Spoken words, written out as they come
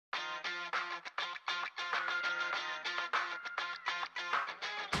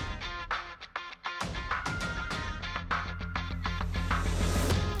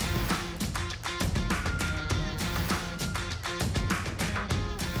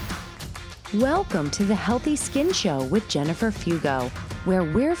Welcome to the Healthy Skin Show with Jennifer Fugo, where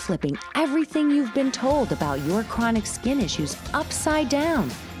we're flipping everything you've been told about your chronic skin issues upside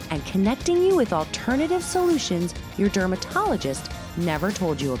down and connecting you with alternative solutions your dermatologist never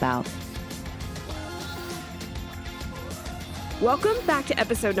told you about. Welcome back to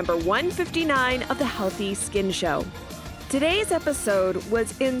episode number 159 of the Healthy Skin Show. Today's episode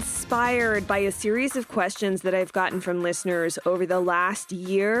was inspired by a series of questions that I've gotten from listeners over the last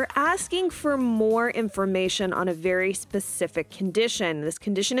year asking for more information on a very specific condition. This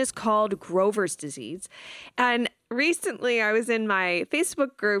condition is called GROVER'S disease. And recently, I was in my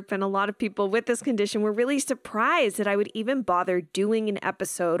Facebook group, and a lot of people with this condition were really surprised that I would even bother doing an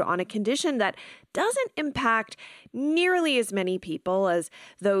episode on a condition that doesn't impact nearly as many people as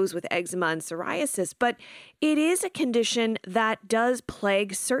those with eczema and psoriasis, but it is a condition that does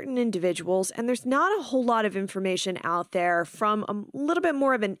plague certain individuals, and there's not a whole lot of information out there from a little bit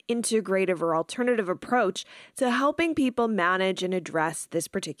more of an integrative or alternative approach to helping people manage and address this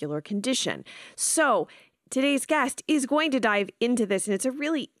particular condition. So, today's guest is going to dive into this, and it's a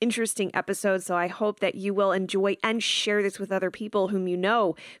really interesting episode, so I hope that you will enjoy and share this with other people whom you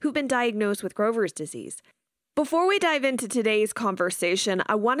know who've been diagnosed with GROVER'S disease. Before we dive into today's conversation,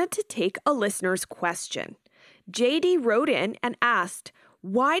 I wanted to take a listener's question. JD wrote in and asked,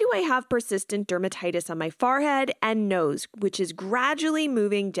 "Why do I have persistent dermatitis on my forehead and nose, which is gradually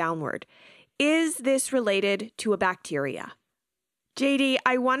moving downward? Is this related to a bacteria?" JD,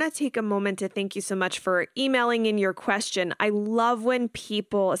 I want to take a moment to thank you so much for emailing in your question. I love when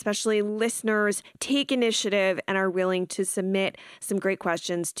people, especially listeners, take initiative and are willing to submit some great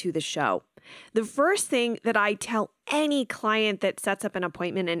questions to the show. The first thing that I tell any client that sets up an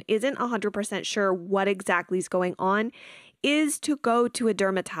appointment and isn't 100% sure what exactly is going on is to go to a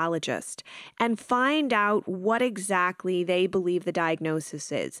dermatologist and find out what exactly they believe the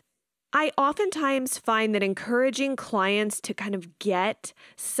diagnosis is. I oftentimes find that encouraging clients to kind of get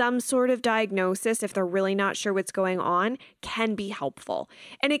some sort of diagnosis if they're really not sure what's going on can be helpful.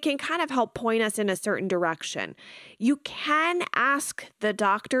 And it can kind of help point us in a certain direction. You can ask the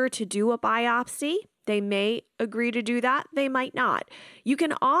doctor to do a biopsy. They may agree to do that. They might not. You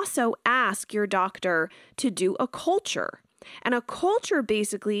can also ask your doctor to do a culture. And a culture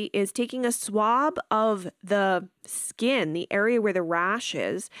basically is taking a swab of the skin, the area where the rash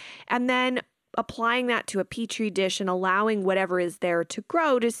is, and then applying that to a petri dish and allowing whatever is there to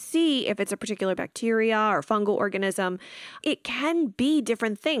grow to see if it's a particular bacteria or fungal organism. It can be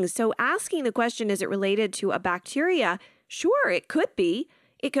different things. So asking the question, is it related to a bacteria? Sure, it could be.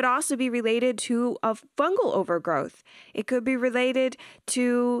 It could also be related to a fungal overgrowth. It could be related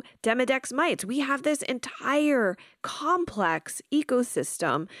to Demodex mites. We have this entire complex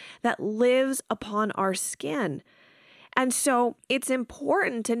ecosystem that lives upon our skin. And so it's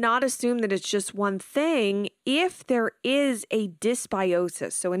important to not assume that it's just one thing if there is a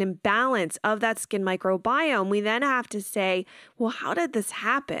dysbiosis, so an imbalance of that skin microbiome. We then have to say, well, how did this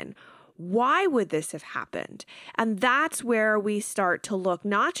happen? Why would this have happened? And that's where we start to look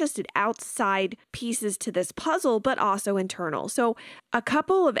not just at outside pieces to this puzzle, but also internal. So a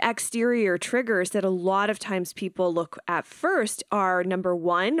couple of exterior triggers that a lot of times people look at first are, number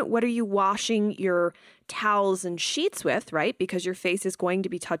one, what are you washing your towels and sheets with, right? Because your face is going to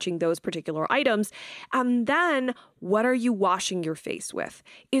be touching those particular items. And then what are you washing your face with?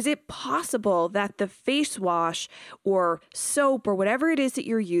 Is it possible that the face wash or soap or whatever it is that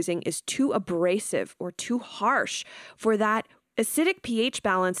you're using is too abrasive or too harsh for that acidic pH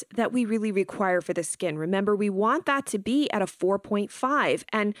balance that we really require for the skin? Remember, we want that to be at a 4.5,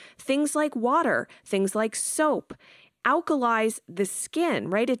 and things like water, things like soap, alkalize the skin,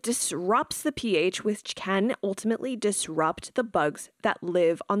 right? It disrupts the pH, which can ultimately disrupt the bugs that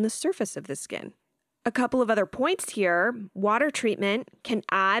live on the surface of the skin. A couple of other points here. Water treatment can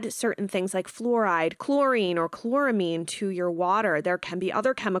add certain things like fluoride, chlorine, or chloramine to your water. There can be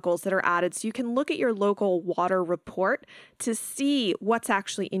other chemicals that are added, so you can look at your local water report to see what's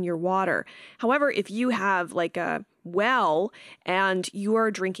actually in your water. However, if you have like a well and you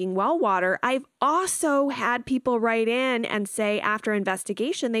are drinking well water, I've also had people write in and say after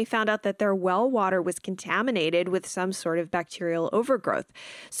investigation, they found out that their well water was contaminated with some sort of bacterial overgrowth.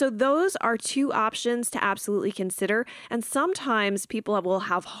 So those are two options to absolutely consider. And sometimes people will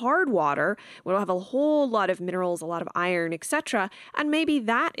have hard water, will have a whole lot of minerals, a lot of iron, etc. And maybe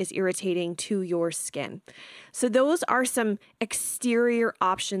that is irritating to your skin. So those are some exterior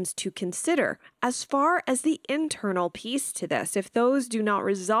options to consider. As far as the internal piece to this, if those do not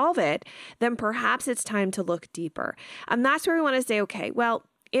resolve it, then perhaps it's time to look deeper. And that's where we want to say, okay, well,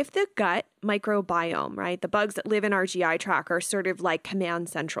 if the gut microbiome, right, the bugs that live in our GI tract are sort of like command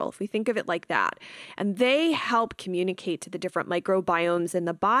central, if we think of it like that, and they help communicate to the different microbiomes in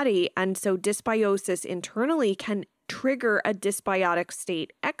the body. And so dysbiosis internally can trigger a dysbiotic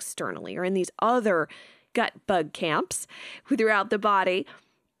state externally or in these other gut bug camps throughout the body.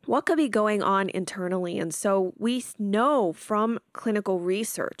 What could be going on internally? And so we know from clinical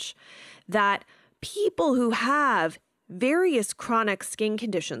research that people who have various chronic skin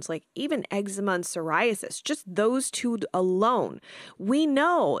conditions, like even eczema and psoriasis, just those two alone, we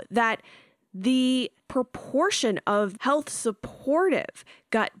know that the proportion of health supportive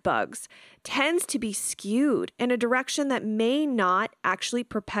gut bugs tends to be skewed in a direction that may not actually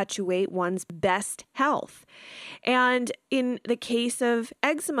perpetuate one's best health. And in the case of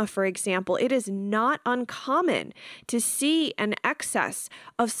eczema, for example, it is not uncommon to see an excess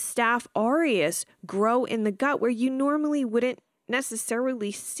of Staph aureus grow in the gut where you normally wouldn't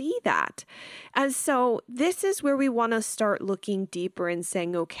necessarily see that. And so this is where we want to start looking deeper and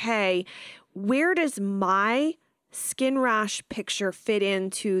saying, okay, where does my skin rash picture fit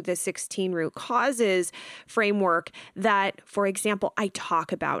into the 16 root causes framework that, for example, I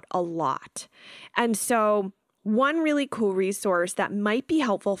talk about a lot? And so one really cool resource that might be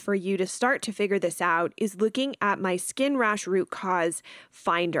helpful for you to start to figure this out is looking at my skin rash root cause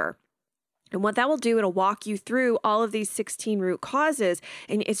finder. And what that will do, it'll walk you through all of these 16 root causes,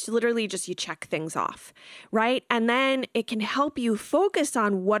 and it's literally just you check things off, right? And then it can help you focus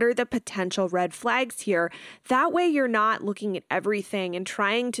on what are the potential red flags here. That way you're not looking at everything and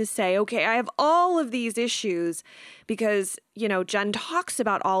trying to say, okay, I have all of these issues because, you know, Jen talks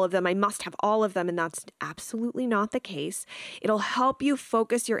about all of them. I must have all of them, and that's absolutely not the case. It'll help you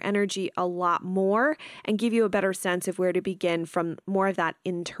focus your energy a lot more and give you a better sense of where to begin from more of that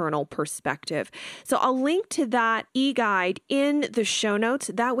internal perspective. So I'll link to that e-guide in the show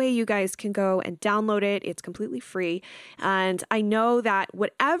notes. That way you guys can go and download it. It's completely free. And I know that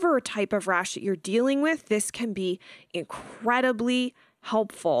whatever type of rash that you're dealing with, this can be incredibly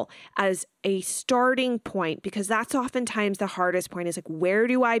helpful as a starting point, because that's oftentimes the hardest point is like, where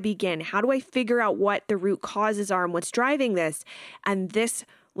do I begin? How do I figure out what the root causes are and what's driving this? And this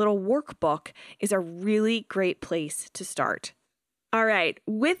little workbook is a really great place to start. All right.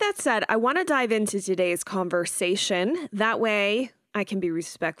 With that said, I want to dive into today's conversation. That way I can be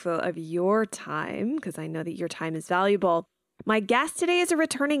respectful of your time because I know that your time is valuable. My guest today is a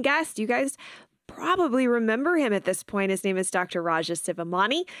returning guest. You guys probably remember him at this point. His name is Dr.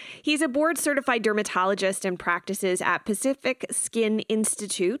 Sivamani. He's a board-certified dermatologist and practices at Pacific Skin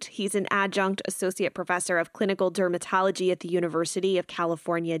Institute. He's an adjunct associate professor of clinical dermatology at the University of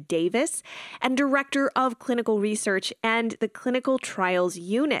California, Davis, and director of clinical research and the clinical trials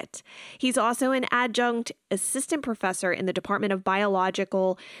unit. He's also an adjunct assistant professor in the Department of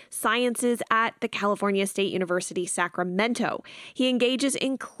Biological Sciences at the California State University, Sacramento. He engages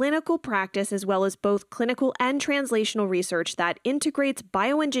in clinical practice as well as both clinical and translational research that integrates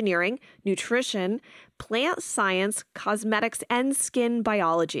bioengineering, nutrition, plant science, cosmetics, and skin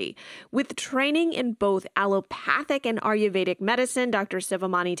biology. With training in both allopathic and Ayurvedic medicine, Dr.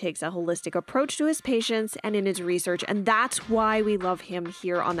 Sivamani takes a holistic approach to his patients and in his research, and that's why we love him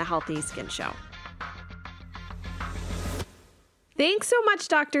here on the Healthy Skin Show. Thanks so much,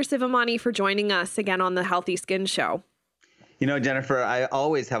 Dr. Sivamani, for joining us again on the Healthy Skin Show. You know, Jennifer, I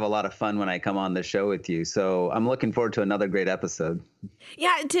always have a lot of fun when I come on the show with you. So I'm looking forward to another great episode.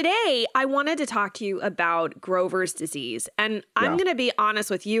 Yeah, today I wanted to talk to you about Grover's disease. And I'm going to be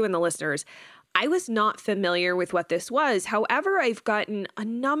honest with you and the listeners. I was not familiar with what this was. However, I've gotten a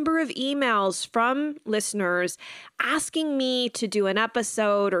number of emails from listeners asking me to do an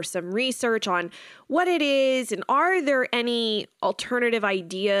episode or some research on what it is, and are there any alternative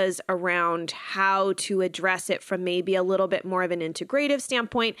ideas around how to address it from maybe a little bit more of an integrative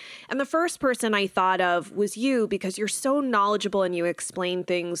standpoint. And the first person I thought of was you, because you're so knowledgeable and you explain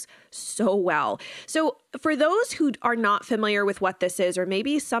things so well. So for those who are not familiar with what this is, or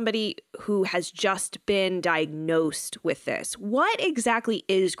maybe somebody who has just been diagnosed with this, what exactly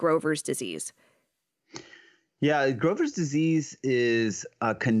is Grover's disease? Yeah, Grover's disease is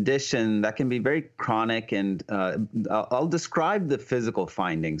a condition that can be very chronic, and I'll describe the physical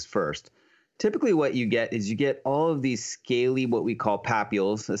findings first. Typically what you get is you get all of these scaly, what we call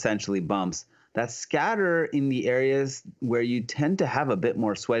papules, essentially bumps, that scatter in the areas where you tend to have a bit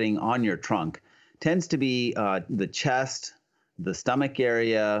more sweating on your trunk. Tends to be the chest, the stomach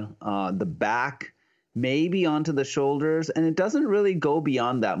area, the back, maybe onto the shoulders, and it doesn't really go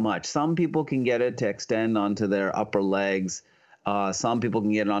beyond that much. Some people can get it to extend onto their upper legs. Some people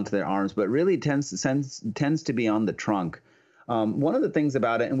can get it onto their arms, but really tends to be on the trunk. One of the things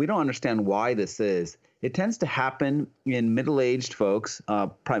about it, and we don't understand why this is, it tends to happen in middle-aged folks,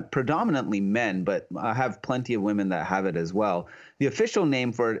 predominantly men, but I have plenty of women that have it as well. The official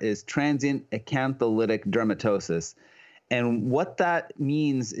name for it is transient acantholytic dermatosis. And what that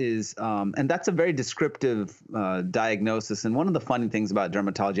means is, and that's a very descriptive diagnosis. And one of the funny things about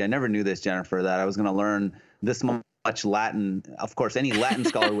dermatology, I never knew this, Jennifer, that I was going to learn this much Latin. Of course, any Latin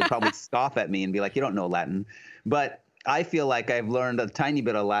scholar would probably scoff at me and be like, you don't know Latin. But I feel like I've learned a tiny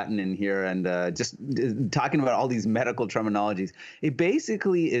bit of Latin in here, and just talking about all these medical terminologies. It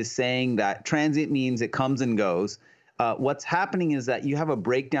basically is saying that transient means it comes and goes. What's happening is that you have a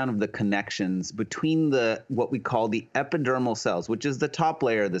breakdown of the connections between what we call the epidermal cells, which is the top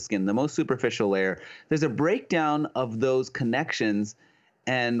layer of the skin, the most superficial layer. There's a breakdown of those connections.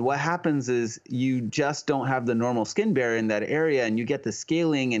 And what happens is you just don't have the normal skin barrier in that area, and you get the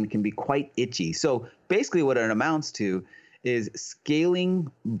scaling and can be quite itchy. So basically what it amounts to is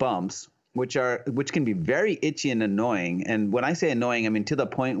scaling bumps, which can be very itchy and annoying. And when I say annoying, I mean to the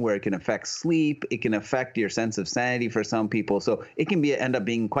point where it can affect sleep, it can affect your sense of sanity for some people. So it can end up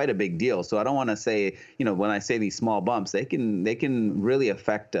being quite a big deal. So I don't want to say, when I say these small bumps, they can really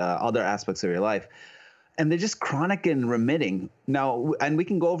affect other aspects of your life. And they're just chronic and remitting. Now, and we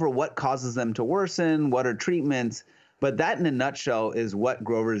can go over what causes them to worsen, what are treatments, but that in a nutshell is what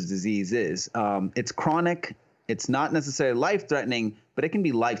Grover's disease is. It's chronic. It's not necessarily life-threatening, but it can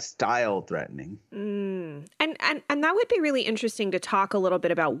be lifestyle-threatening. And that would be really interesting to talk a little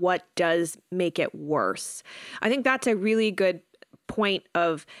bit about what does make it worse. I think that's a really good point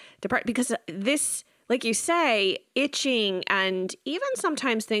of depart, because this, like you say, itching and even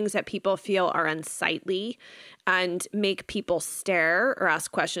sometimes things that people feel are unsightly and make people stare or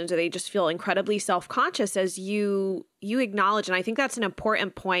ask questions, or they just feel incredibly self-conscious, as you acknowledge. And I think that's an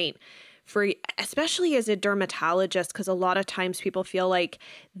important point for, especially as a dermatologist, because a lot of times people feel like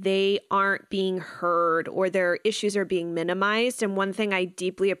they aren't being heard or their issues are being minimized. And one thing I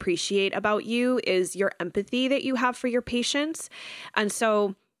deeply appreciate about you is your empathy that you have for your patients. And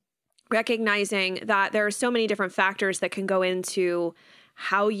so recognizing that there are so many different factors that can go into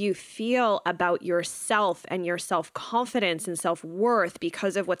how you feel about yourself and your self-confidence and self-worth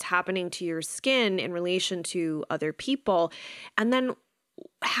because of what's happening to your skin in relation to other people, and then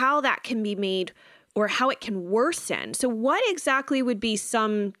how that can be made or how it can worsen. So what exactly would be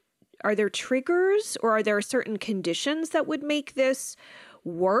are there triggers or are there certain conditions that would make this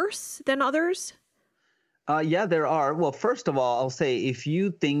worse than others? Yeah, there are. Well, first of all, I'll say if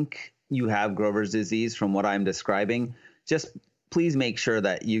you think you have Grover's disease from what I'm describing, just please make sure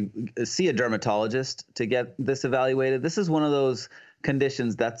that you see a dermatologist to get this evaluated. This is one of those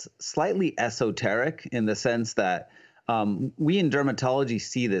conditions that's slightly esoteric in the sense that we in dermatology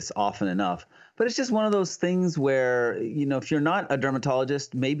see this often enough, but it's just one of those things where, if you're not a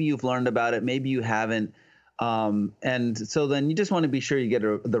dermatologist, maybe you've learned about it, maybe you haven't. And so then you just want to be sure you get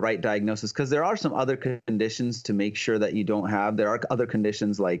the right diagnosis, because there are some other conditions to make sure that you don't have. There are other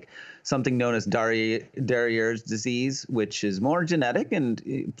conditions like something known as Dermatologist's disease, which is more genetic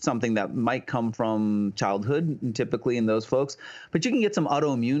and something that might come from childhood, typically in those folks. But you can get some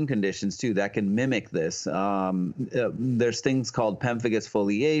autoimmune conditions too that can mimic this. There's things called pemphigus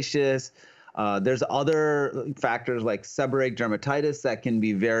foliaceus. There's other factors like seborrheic dermatitis that can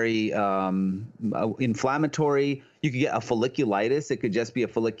be very inflammatory. You could get a folliculitis. It could just be a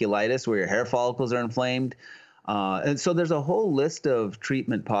folliculitis where your hair follicles are inflamed. And so there's a whole list of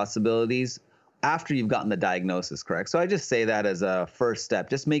treatment possibilities after you've gotten the diagnosis correct. So I just say that as a first step.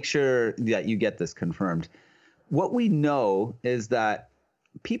 Just make sure that you get this confirmed. What we know is that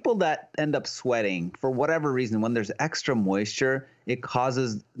people that end up sweating for whatever reason, when there's extra moisture, it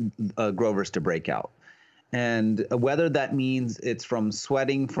causes Grover's to break out. And whether that means it's from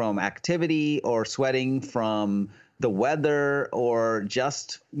sweating from activity or sweating from the weather or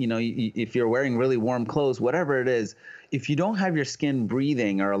just, if you're wearing really warm clothes, whatever it is, if you don't have your skin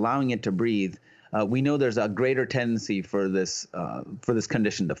breathing or allowing it to breathe, we know there's a greater tendency for this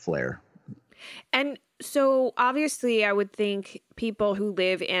condition to flare. And so obviously I would think people who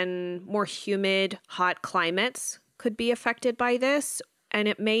live in more humid, hot climates could be affected by this, and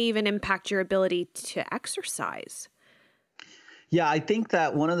it may even impact your ability to exercise. Yeah, I think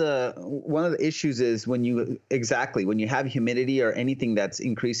that one of the issues is when you have humidity or anything that's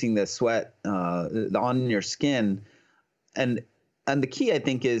increasing the sweat on your skin, and the key I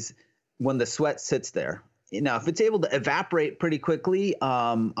think is when the sweat sits there. Now, if it's able to evaporate pretty quickly,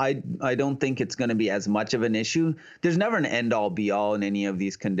 I don't think it's going to be as much of an issue. There's never an end-all, be-all in any of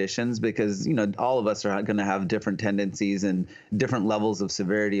these conditions because, all of us are going to have different tendencies and different levels of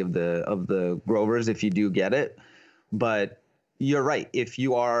severity of the Grover's if you do get it. But you're right. If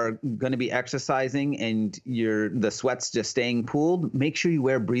you are going to be exercising and the sweat's just staying pooled, make sure you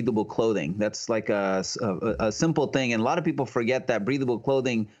wear breathable clothing. That's like a simple thing. And a lot of people forget that breathable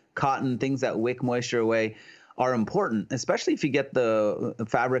clothing, cotton, things that wick moisture away are important, especially if you get the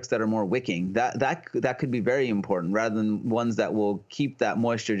fabrics that are more wicking. That could be very important rather than ones that will keep that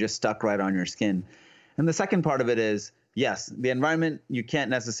moisture just stuck right on your skin. And the second part of it is, yes, the environment you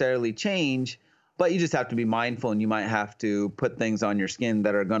can't necessarily change, but you just have to be mindful, and you might have to put things on your skin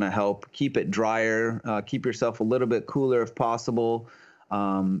that are going to help keep it drier, keep yourself a little bit cooler if possible.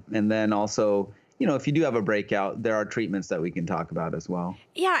 And then also, if you do have a breakout, there are treatments that we can talk about as well.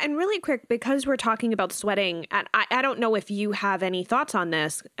 Yeah. And really quick, because we're talking about sweating, and I don't know if you have any thoughts on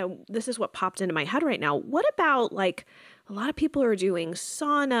this. This is what popped into my head right now. What about like a lot of people are doing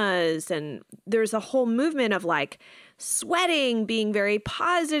saunas, and there's a whole movement of like sweating being very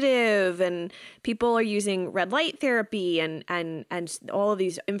positive, and people are using red light therapy and all of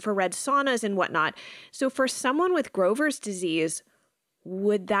these infrared saunas and whatnot. So for someone with Grover's disease,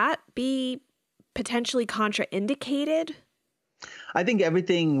 would that be potentially contraindicated? I think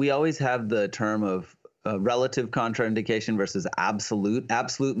we always have the term of relative contraindication versus absolute.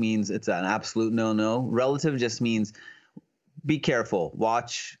 Absolute means it's an absolute no-no. Relative just means be careful.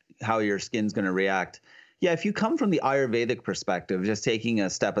 Watch how your skin's going to react. Yeah, if you come from the Ayurvedic perspective, just taking a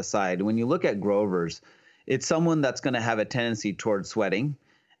step aside, when you look at Grover's, it's someone that's going to have a tendency towards sweating,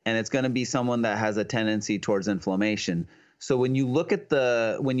 and it's going to be someone that has a tendency towards inflammation. So when you look at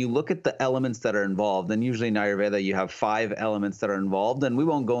the elements that are involved, and usually in Ayurveda you have 5 elements that are involved, and we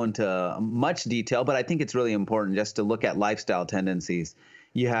won't go into much detail, but I think it's really important just to look at lifestyle tendencies.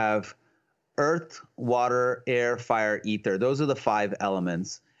 You have earth, water, air, fire, ether. Those are the 5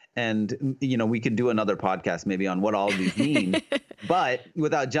 elements. And, we could do another podcast maybe on what all of these mean. But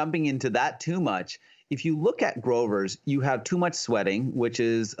without jumping into that too much, if you look at Grover's, you have too much sweating, which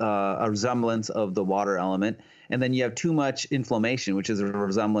is a resemblance of the water element. And then you have too much inflammation, which is a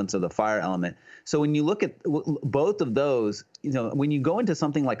resemblance of the fire element. So when you look at both of those, when you go into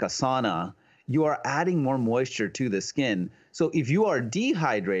something like a sauna, you are adding more moisture to the skin. So if you are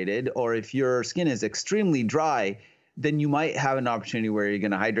dehydrated, or if your skin is extremely dry, then you might have an opportunity where you're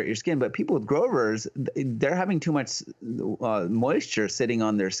going to hydrate your skin. But people with Grover's, they're having too much moisture sitting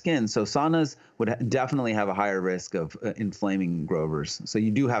on their skin. So saunas would definitely have a higher risk of inflaming Grover's. So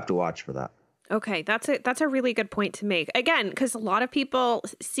you do have to watch for that. Okay, that's a really good point to make. Again, because a lot of people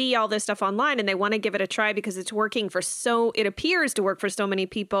see all this stuff online and they want to give it a try because it appears to work for so many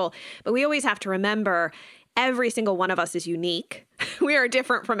people. But we always have to remember, every single one of us is unique. We are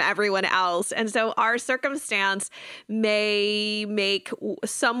different from everyone else. And so our circumstance may make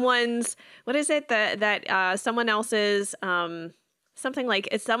someone's, someone else's, something like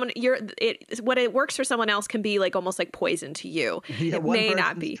it's what it works for someone else can be like almost like poison to you. Yeah, it one may person's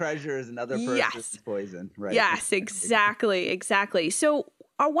not be. treasure is another person's poison. Right. Yes, exactly. So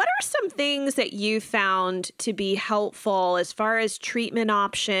what are some things that you found to be helpful as far as treatment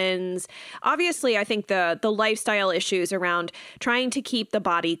options? Obviously, I think the lifestyle issues around trying to keep the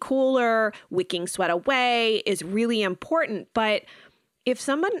body cooler, wicking sweat away is really important. But if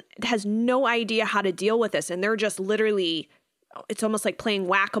someone has no idea how to deal with this and they're just literally, it's almost like playing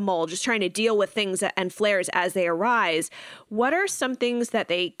whack-a-mole, just trying to deal with things and flares as they arise, what are some things that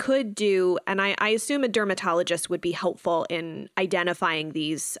they could do? And I assume a dermatologist would be helpful in identifying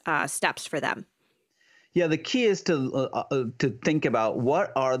these steps for them. Yeah, the key is to think about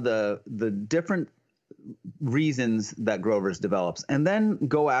what are the different reasons that Grover's develops, and then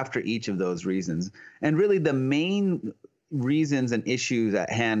go after each of those reasons. And really the main reasons and issues at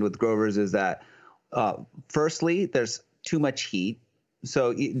hand with Grover's is that, firstly, there's too much heat.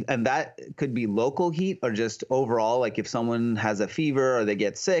 So, and that could be local heat or just overall, like if someone has a fever or they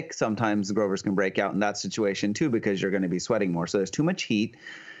get sick, sometimes Grover's can break out in that situation too, because you're going to be sweating more. So there's too much heat.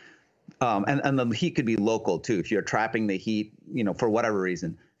 And the heat could be local too, if you're trapping the heat, for whatever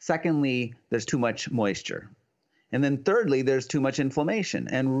reason. Secondly, there's too much moisture. And then thirdly, there's too much inflammation.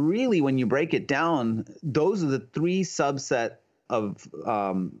 And really, when you break it down, those are the 3 subset of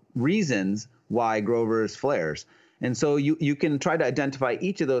reasons why Grover's flares. And so you can try to identify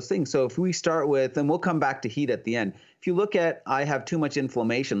each of those things. So if we start with, and we'll come back to heat at the end. If you look at, I have too much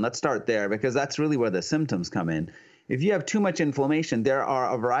inflammation, let's start there, because that's really where the symptoms come in. If you have too much inflammation, there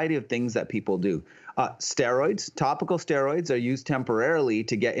are a variety of things that people do. Steroids, topical steroids are used temporarily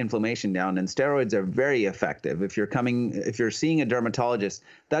to get inflammation down, and steroids are very effective. If you're seeing a dermatologist,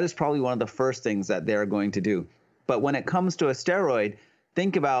 that is probably one of the first things that they're going to do. But when it comes to a steroid,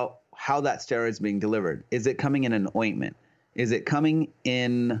 think about how that steroid is being delivered. Is it coming in an ointment? Is it coming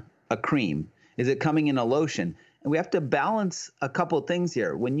in a cream? Is it coming in a lotion? And we have to balance a couple of things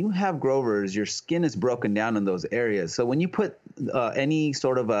here. When you have Grover's, your skin is broken down in those areas. So when you put any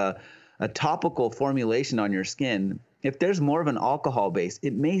sort of a topical formulation on your skin, if there's more of an alcohol base,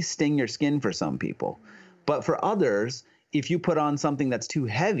 it may sting your skin for some people. But for others, if you put on something that's too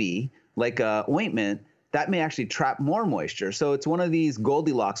heavy, like a ointment, that may actually trap more moisture. So it's one of these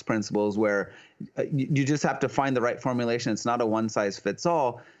Goldilocks principles where you just have to find the right formulation. It's not a one size fits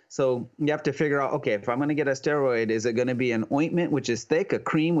all. So you have to figure out, okay, if I'm going to get a steroid, is it going to be an ointment, which is thick, a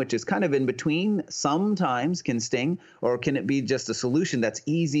cream, which is kind of in between, sometimes can sting, or can it be just a solution that's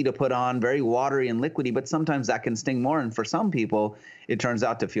easy to put on, very watery and liquidy, but sometimes that can sting more. And for some people, it turns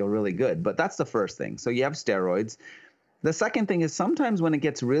out to feel really good. But that's the first thing. So you have steroids. The second thing is sometimes when it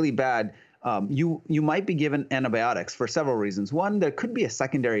gets really bad, you might be given antibiotics for several reasons. One, there could be a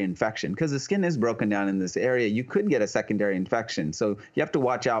secondary infection because the skin is broken down in this area. You could get a secondary infection. So you have to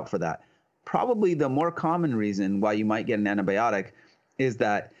watch out for that. Probably the more common reason why you might get an antibiotic is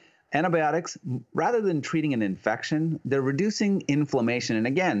that antibiotics, rather than treating an infection, they're reducing inflammation. And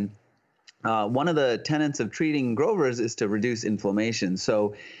again, one of the tenets of treating Grover's is to reduce inflammation.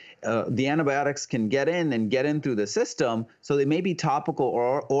 So the antibiotics can get in through the system. So they may be topical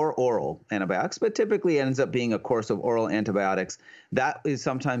or oral antibiotics, but typically it ends up being a course of oral antibiotics. That is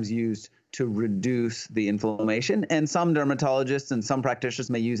sometimes used to reduce the inflammation. And some dermatologists and some practitioners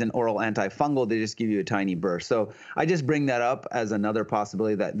may use an oral antifungal. They just give you a tiny burst. So I just bring that up as another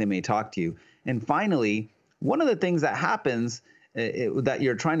possibility that they may talk to you. And finally, one of the things that happens that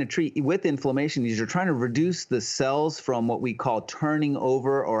you're trying to treat with inflammation is you're trying to reduce the cells from what we call turning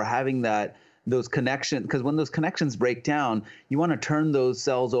over or having those connections, because when those connections break down, you want to turn those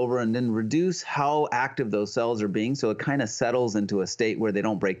cells over and then reduce how active those cells are being, so it kind of settles into a state where they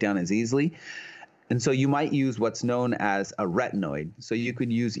don't break down as easily. And so you might use what's known as a retinoid. So you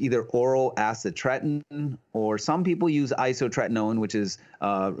could use either oral acitretin, or some people use isotretinoin, which is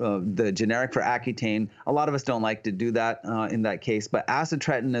the generic for Accutane. A lot of us don't like to do that in that case, but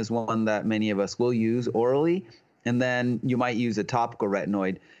acitretin is one that many of us will use orally. And then you might use a topical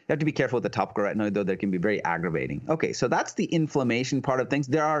retinoid. You have to be careful with the topical retinoid, though. That can be very aggravating. Okay, so that's the inflammation part of things.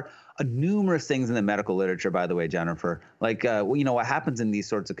 There are numerous things in the medical literature, by the way, Jennifer. Like, what happens in these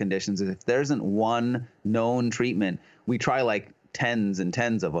sorts of conditions is if there isn't one known treatment, we try like tens and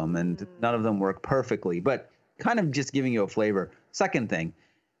tens of them, and none of them work perfectly. But kind of just giving you a flavor. Second thing,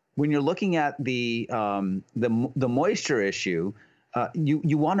 when you're looking at the moisture issue,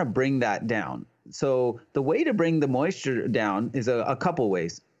 you want to bring that down. So the way to bring the moisture down is a couple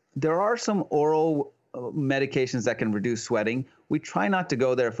ways. There are some oral medications that can reduce sweating. We try not to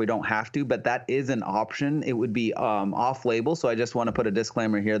go there if we don't have to, but that is an option. It would be off-label. So I just want to put a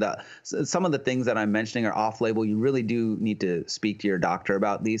disclaimer here that some of the things that I'm mentioning are off-label. You really do need to speak to your doctor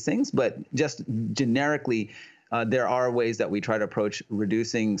about these things. But just generically, there are ways that we try to approach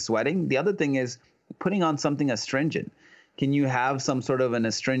reducing sweating. The other thing is putting on something astringent. Can you have some sort of an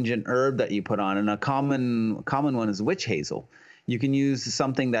astringent herb that you put on? And a common one is witch hazel. You can use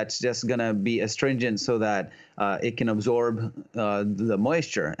something that's just going to be astringent so that it can absorb the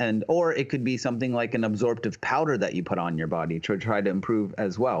moisture, or it could be something like an absorptive powder that you put on your body to try to improve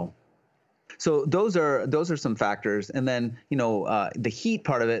as well. So those are some factors. And then the heat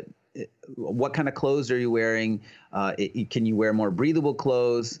part of it. What kind of clothes are you wearing? Can you wear more breathable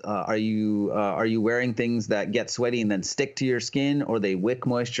clothes? Are you wearing things that get sweaty and then stick to your skin, or they wick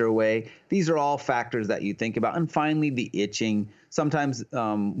moisture away? These are all factors that you think about. And finally, the itching. Sometimes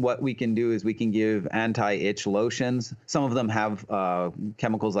what we can do is we can give anti-itch lotions. Some of them have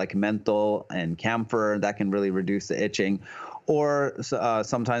chemicals like menthol and camphor that can really reduce the itching. Or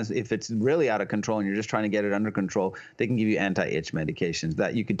sometimes if it's really out of control and you're just trying to get it under control, they can give you anti-itch medications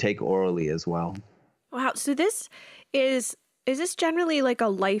that you could take orally as well. Wow. So this is this generally like a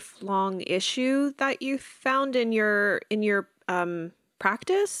lifelong issue that you found in your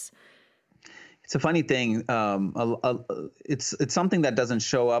practice? It's a funny thing. It's something that doesn't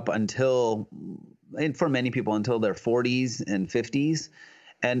show up for many people until their 40s and 50s.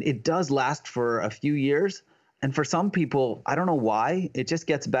 And it does last for a few years. And for some people, I don't know why, it just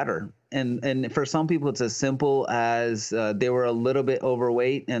gets better. And for some people, it's as simple as they were a little bit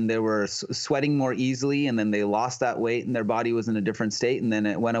overweight and they were sweating more easily, and then they lost that weight and their body was in a different state and then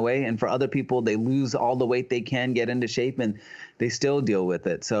it went away. And for other people, they lose all the weight they can, get into shape, and they still deal with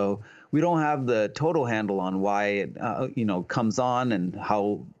it. So we don't have the total handle on why it comes on and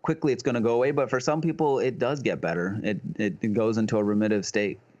how quickly it's going to go away. But for some people, it does get better. It goes into a remittive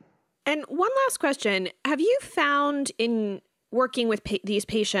state. And one last question. Have you found in working with these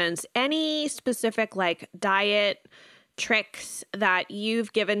patients any specific like diet tricks that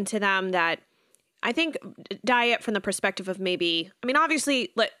you've given to them that I think diet from the perspective of maybe, I mean,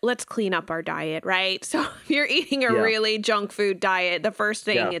 obviously, let's clean up our diet, right? So if you're eating a really junk food diet, the first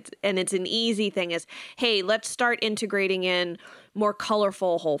thing, it's an easy thing is, hey, let's start integrating in more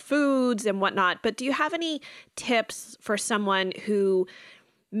colorful whole foods and whatnot. But do you have any tips for someone who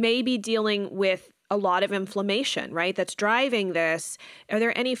may be dealing with a lot of inflammation, right? That's driving this. Are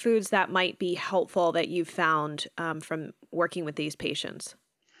there any foods that might be helpful that you've found from working with these patients?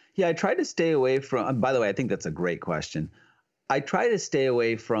 Yeah, I try to stay away from, by the way, I think that's a great question. I try to stay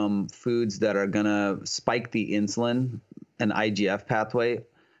away from foods that are going to spike the insulin and IGF pathway,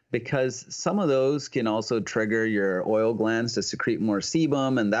 because some of those can also trigger your oil glands to secrete more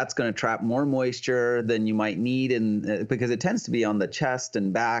sebum, and that's going to trap more moisture than you might need, and because it tends to be on the chest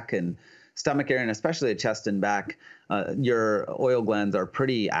and back and stomach area, and especially the chest and back. Your oil glands are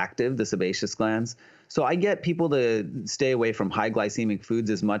pretty active, the sebaceous glands. So I get people to stay away from high glycemic foods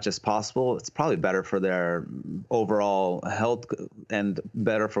as much as possible. It's probably better for their overall health and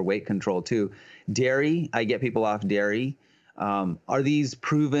better for weight control too. Dairy, I get people off dairy. Are these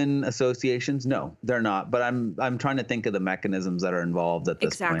proven associations? No, they're not. But I'm trying to think of the mechanisms that are involved at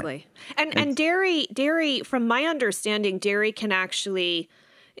this point. Exactly. And dairy, from my understanding, dairy can actually,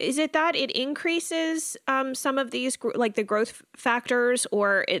 is it that it increases some of these, like the growth factors,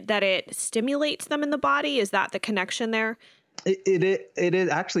 or that it stimulates them in the body? Is that the connection there? It is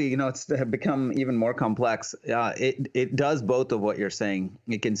actually, it's become even more complex. It does both of what you're saying.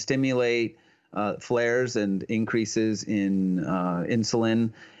 It can stimulate flares and increases in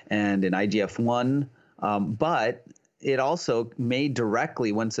insulin and in IGF-1, but it also may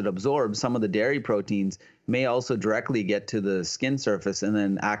directly, once it absorbs some of the dairy proteins, may also directly get to the skin surface and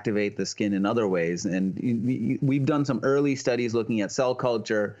then activate the skin in other ways. And we've done some early studies looking at cell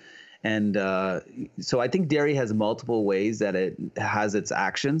culture. And so I think dairy has multiple ways that it has its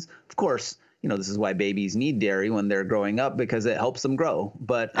actions. Of course, this is why babies need dairy when they're growing up, because it helps them grow.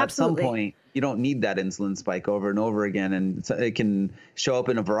 But at some point, you don't need that insulin spike over and over again. And it can show up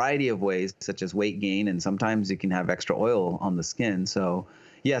in a variety of ways, such as weight gain. And sometimes you can have extra oil on the skin. So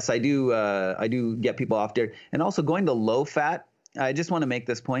yes, I do get people off dairy. And also going to low fat, I just want to make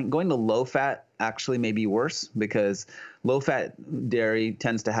this point. Going to low fat actually may be worse, because low fat dairy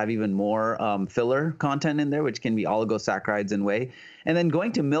tends to have even more filler content in there, which can be oligosaccharides and whey. And then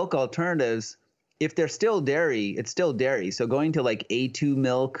going to milk alternatives, if they're still dairy, it's still dairy. So going to like A2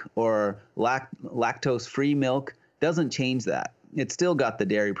 milk or lactose-free milk doesn't change that. It's still got the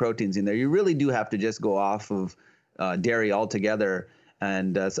dairy proteins in there. You really do have to just go off of dairy altogether.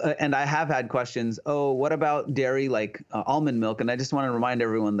 And I have had questions, what about dairy like almond milk? And I just want to remind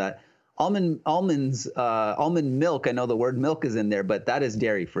everyone that almond milk, I know the word milk is in there, but that is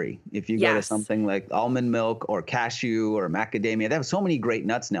dairy free. If you go to something like almond milk or cashew or macadamia, they have so many great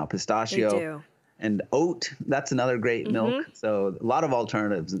nuts now, pistachio and oat. That's another great milk. So a lot of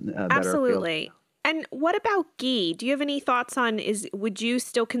alternatives. Absolutely. And what about ghee? Do you have any thoughts on, would you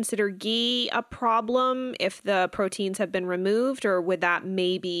still consider ghee a problem if the proteins have been removed, or would that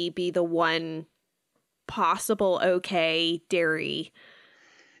maybe be the one possible dairy?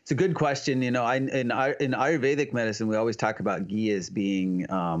 It's a good question. In Ayurvedic medicine, we always talk about ghee as being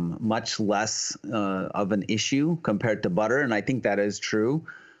much less of an issue compared to butter, and I think that is true.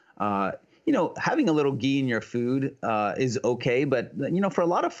 Having a little ghee in your food is okay, but for a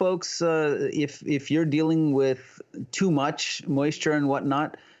lot of folks, if you're dealing with too much moisture and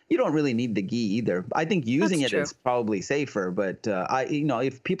whatnot, you don't really need the ghee either. I think using it is probably safer, but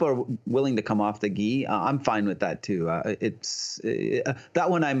if people are willing to come off the ghee, I'm fine with that too. That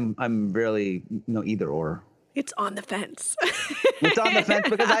one I'm really either or. It's on the fence. It's on the fence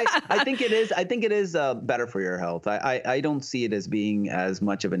because I think it is. I think it is better for your health. I don't see it as being as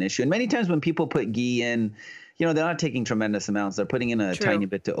much of an issue. And many times when people put ghee in, they're not taking tremendous amounts. They're putting in a tiny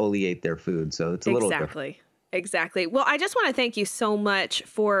bit to oleate their food. So it's a little different. Exactly. Well, I just want to thank you so much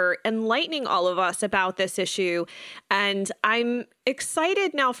for enlightening all of us about this issue. And I'm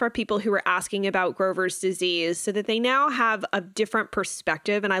excited now for people who are asking about Grover's disease so that they now have a different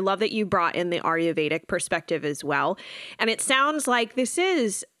perspective. And I love that you brought in the Ayurvedic perspective as well. And it sounds like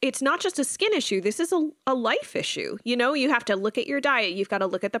it's not just a skin issue. This is a life issue. You have to look at your diet. You've got to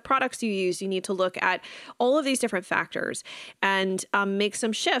look at the products you use. You need to look at all of these different factors and make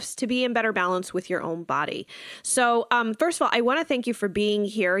some shifts to be in better balance with your own body. So first of all, I want to thank you for being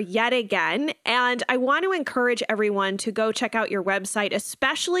here yet again. And I want to encourage everyone to go check out your website,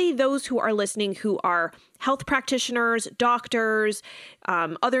 especially those who are listening who are health practitioners, doctors,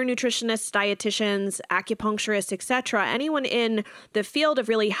 other nutritionists, dietitians, acupuncturists, etc., anyone in the field of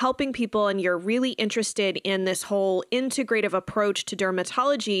really helping people, and you're really interested in this whole integrative approach to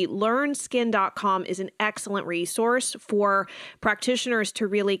dermatology, learnskin.com is an excellent resource for practitioners to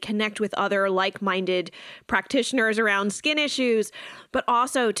really connect with other like-minded practitioners around skin issues, but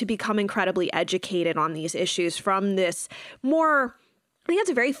also to become incredibly educated on these issues from this more, I think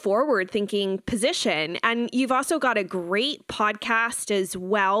it's a very forward-thinking position. And you've also got a great podcast as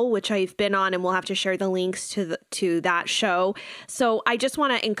well, which I've been on, and we'll have to share the links to that show. So I just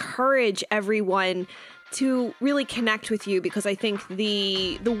want to encourage everyone to really connect with you, because I think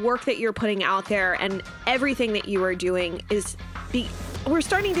the work that you're putting out there and everything that you are doing we're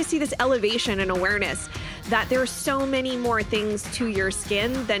starting to see this elevation and awareness that there are so many more things to your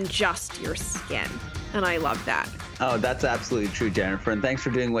skin than just your skin. And I love that. Oh, that's absolutely true, Jennifer. And thanks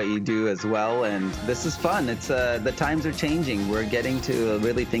for doing what you do as well. And this is fun. It's the times are changing. We're getting to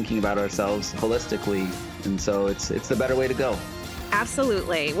really thinking about ourselves holistically. And so it's the better way to go.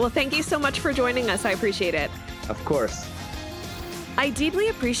 Absolutely. Well, thank you so much for joining us. I appreciate it. Of course. I deeply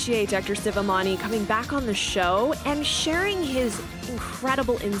appreciate Dr. Sivamani coming back on the show and sharing his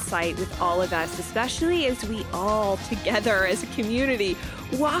incredible insight with all of us, especially as we all together as a community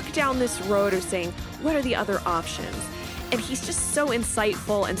walk down this road of saying, what are the other options? And he's just so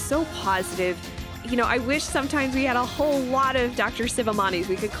insightful and so positive. You know, I wish sometimes we had a whole lot of Dr. Sivamanis.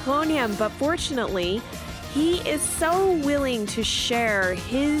 We could clone him, but fortunately, he is so willing to share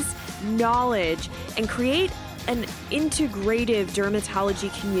his knowledge and create an integrative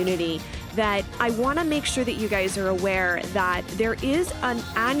dermatology community that I want to make sure that you guys are aware that there is an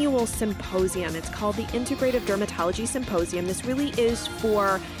annual symposium. It's called the Integrative Dermatology Symposium. This really is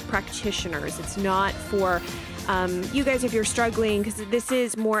for practitioners. It's not for you guys if you're struggling, because this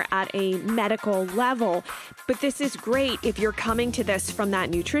is more at a medical level. But this is great if you're coming to this from that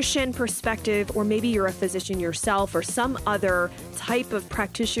nutrition perspective, or maybe you're a physician yourself or some other type of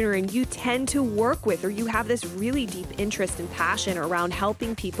practitioner and you tend to work with, or you have this really deep interest and passion around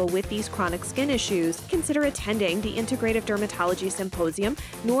helping people with these chronic skin issues. Consider attending the Integrative Dermatology Symposium.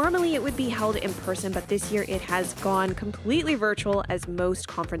 Normally it would be held in person, but this year it has gone completely virtual, as most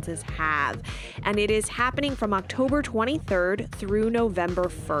conferences have. And it is happening from October 23rd through November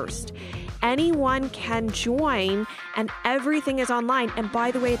 1st. Anyone can join, and everything is online. And by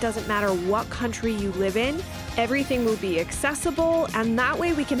the way, it doesn't matter what country you live in, everything will be accessible, and that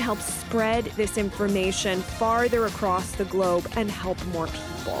way we can help spread this information farther across the globe and help more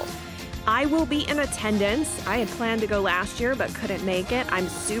people. I will be in attendance. I had planned to go last year, but couldn't make it. I'm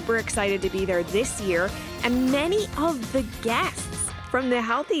super excited to be there this year, and many of the guests from the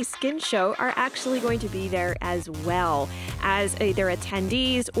Healthy Skin Show are actually going to be there as well as either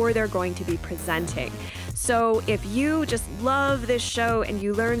attendees or they're going to be presenting. So if you just love this show and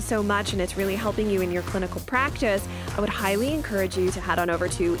you learn so much and it's really helping you in your clinical practice, I would highly encourage you to head on over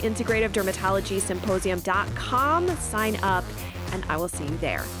to integrativedermatologysymposium.com, sign up, and I will see you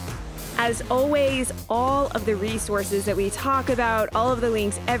there. As always, all of the resources that we talk about, all of the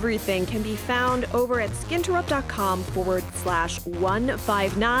links, everything can be found over at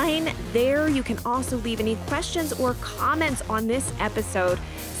skinterrupt.com/159. There you can also leave any questions or comments on this episode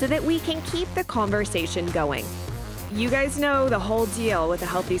so that we can keep the conversation going. You guys know the whole deal with the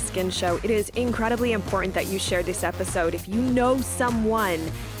Healthy Skin Show. It is incredibly important that you share this episode. If you know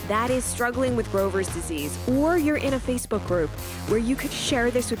someone that is struggling with Grover's disease, or you're in a Facebook group where you could share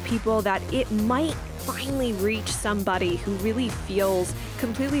this with people, that it might finally reach somebody who really feels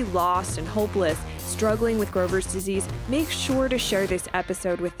completely lost and hopeless, struggling with Grover's disease, make sure to share this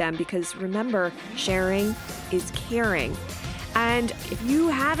episode with them, because remember, sharing is caring. And if you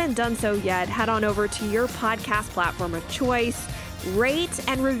haven't done so yet, head on over to your podcast platform of choice, rate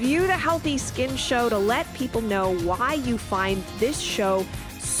and review the Healthy Skin Show to let people know why you find this show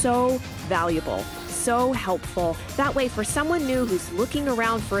so valuable, so helpful. That way, for someone new who's looking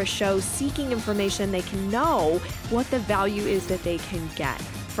around for a show, seeking information, they can know what the value is that they can get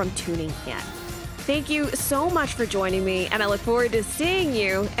from tuning in. Thank you so much for joining me, and I look forward to seeing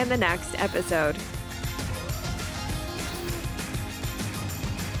you in the next episode.